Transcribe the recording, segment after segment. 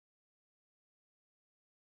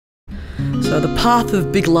So the path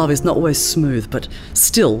of big love is not always smooth, but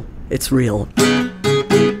still, it's real.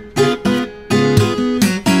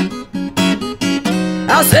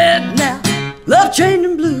 I said now, love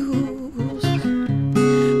changing blues,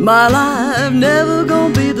 my life never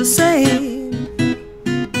gonna be the same.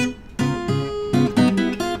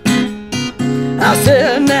 I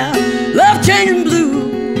said now, love changing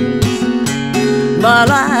blues, my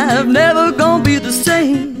life never gonna be the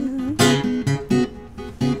same.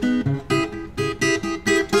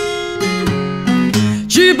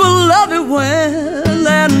 People love it when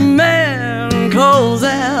that man calls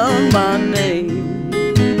out my name.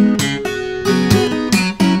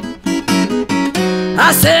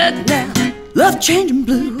 I said now, love changing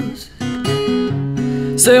blues,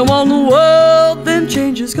 say I want the world, then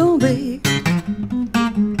change is gonna be.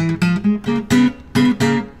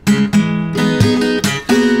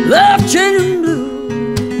 Love changing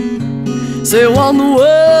blues, say I want the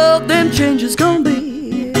world, then change is gonna be.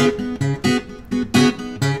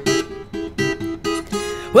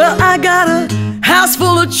 Well, I got a house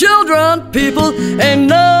full of children, people, and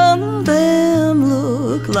none of them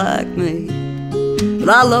look like me. But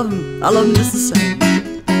I love them just the same.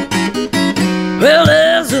 Well,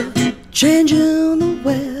 there's a change in the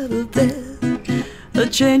weather, there's a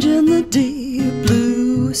change in the deep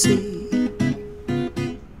blue sea.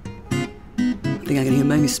 I think I can hear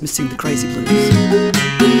Memphis sing the crazy blues.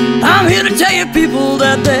 I'm here to tell you people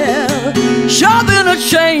that there's sure been a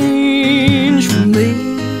change for me.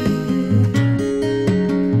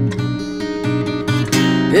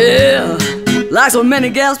 Yeah, like so many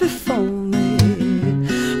gals before me,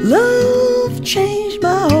 love changed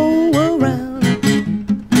my whole world round.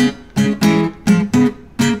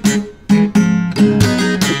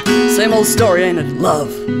 Same old story, ain't it? Love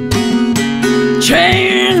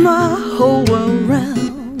changed my whole world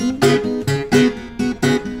round.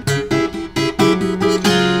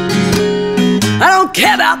 I don't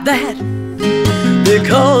care about that,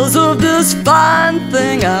 because of this fine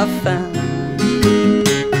thing I found.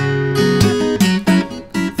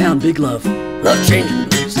 Big love, love changing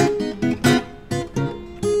blues.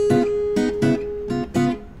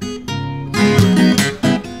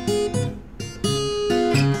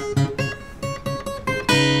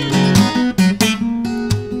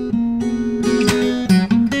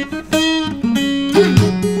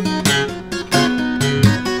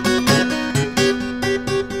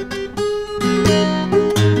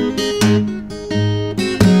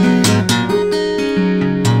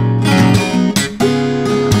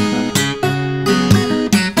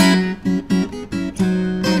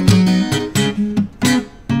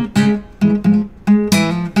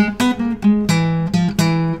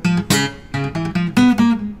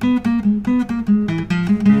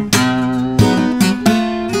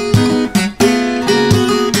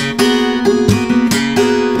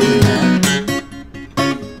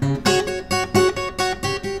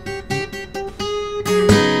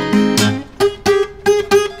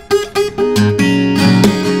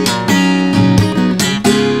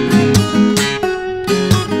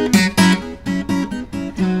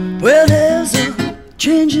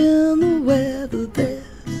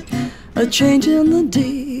 Change in the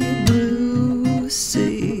deep blue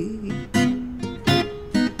sea.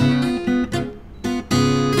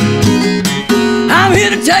 I'm here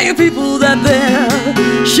to tell you people that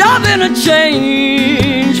there's sure been a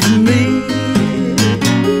change for me.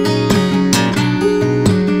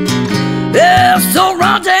 Yeah, so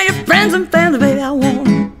run, tell your friends and family, baby, I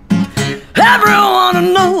want everyone to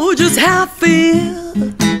know just how I feel.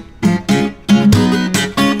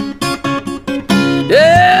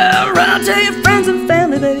 Tell your friends and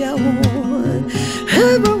family, baby, I want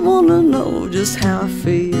everyone to know just how I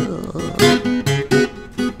feel.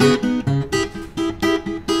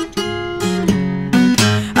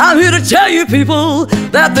 I'm here to tell you people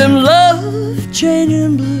that them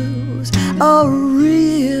love-changing blues are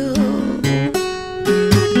real.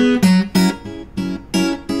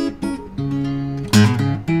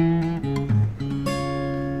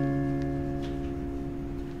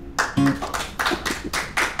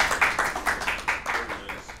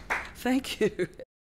 Thank you.